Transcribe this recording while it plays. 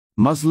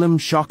Muslim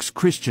shocks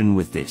Christian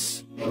with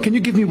this. Can you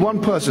give me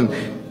one person,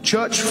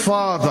 church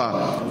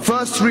father,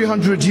 first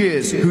 300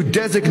 years, who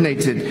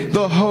designated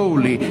the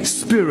Holy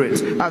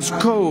Spirit as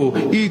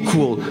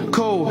co-equal,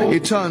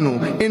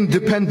 co-eternal,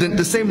 independent,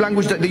 the same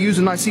language that they use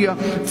in Nicaea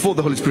for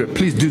the Holy Spirit?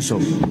 Please do so.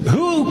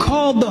 Who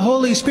called the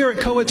Holy Spirit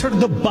co-eternal?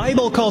 The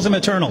Bible calls him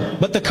eternal,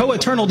 but the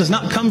co-eternal does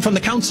not come from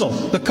the council.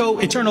 The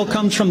co-eternal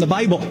comes from the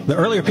Bible. The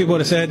earlier people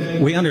would have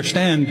said, we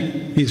understand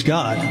he's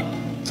God.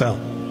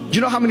 So, do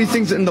you know how many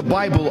things in the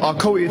Bible are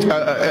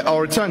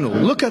eternal?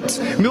 Look at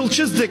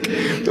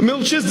Melchizedek.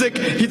 Melchizedek,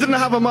 he didn't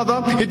have a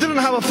mother, he didn't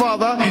have a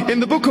father. In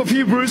the book of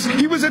Hebrews,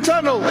 he was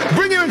eternal.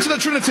 Bring him into the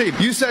Trinity.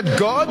 You said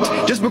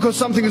God, just because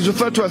something is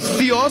referred to as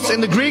theos in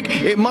the Greek,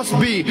 it must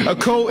be a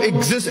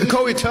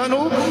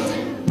co-eternal.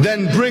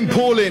 Then bring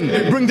Paul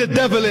in, bring the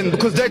devil in,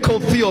 because they're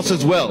called theos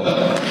as well.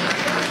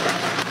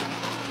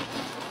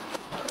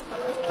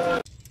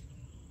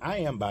 I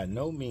am by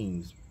no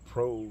means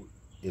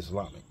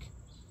pro-Islamic,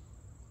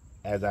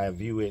 as I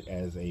view it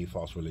as a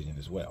false religion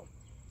as well.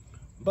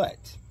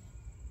 But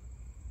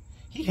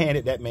he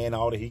handed that man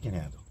all that he can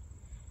handle,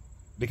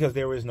 because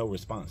there is no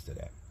response to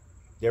that.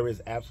 There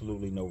is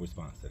absolutely no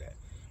response to that.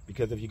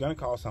 Because if you're going to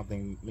call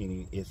something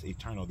meaning it's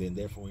eternal, then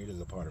therefore it is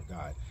a part of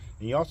God.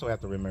 And you also have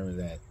to remember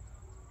that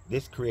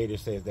this creator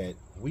says that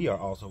we are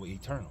also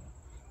eternal.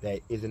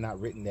 That is it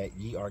not written that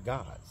ye are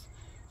gods?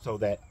 So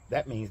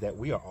that means that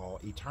we are all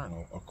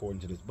eternal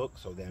according to this book.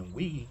 So then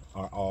we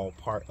are all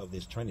part of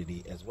this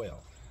Trinity as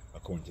well,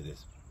 according to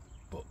this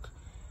book.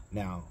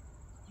 Now,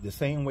 the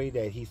same way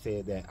that he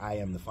said that I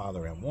am the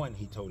Father and one,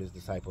 he told his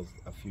disciples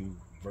a few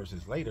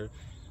verses later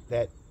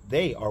that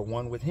they are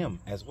one with him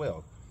as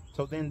well.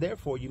 So then,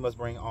 therefore, you must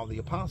bring all the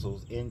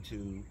apostles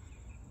into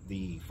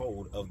the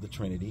fold of the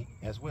Trinity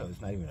as well.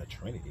 It's not even a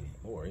Trinity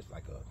anymore. It's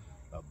like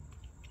a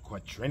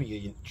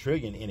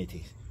quadrillion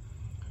entities.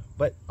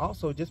 But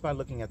also, just by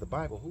looking at the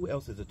Bible, who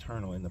else is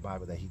eternal in the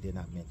Bible that he did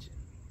not mention?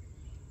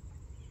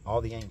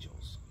 All the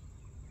angels.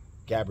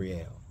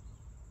 Gabriel,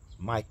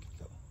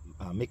 Michael,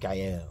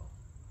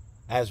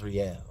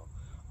 Azrael,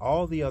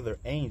 all the other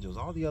angels,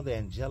 all the other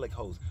angelic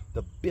hosts,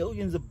 the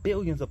billions of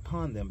billions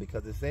upon them,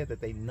 because it said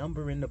that they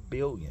number in the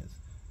billions,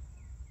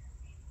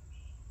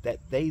 that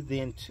they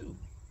then too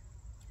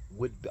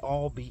would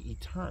all be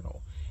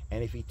eternal.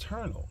 And if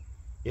eternal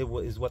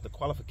is what the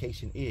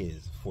qualification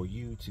is for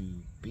you to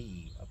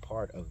be a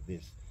part of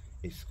this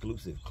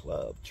exclusive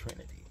club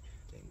Trinity,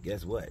 then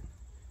guess what?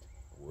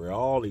 We're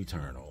all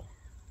eternal.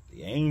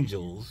 The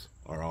angels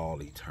are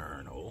all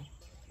eternal.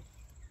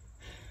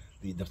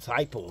 The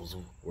disciples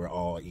were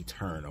all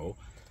eternal.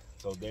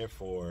 So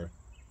therefore,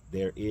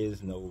 there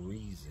is no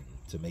reason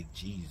to make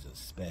Jesus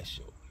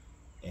special.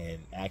 And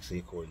actually,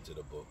 according to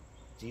the book,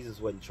 Jesus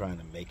wasn't trying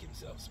to make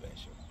himself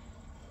special,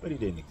 but he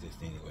didn't exist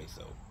anyway.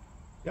 So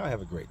y'all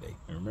have a great day.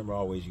 And remember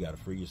always, you got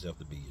to free yourself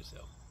to be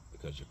yourself,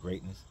 because your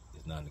greatness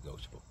is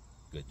non-negotiable.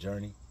 Good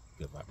journey,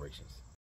 good vibrations.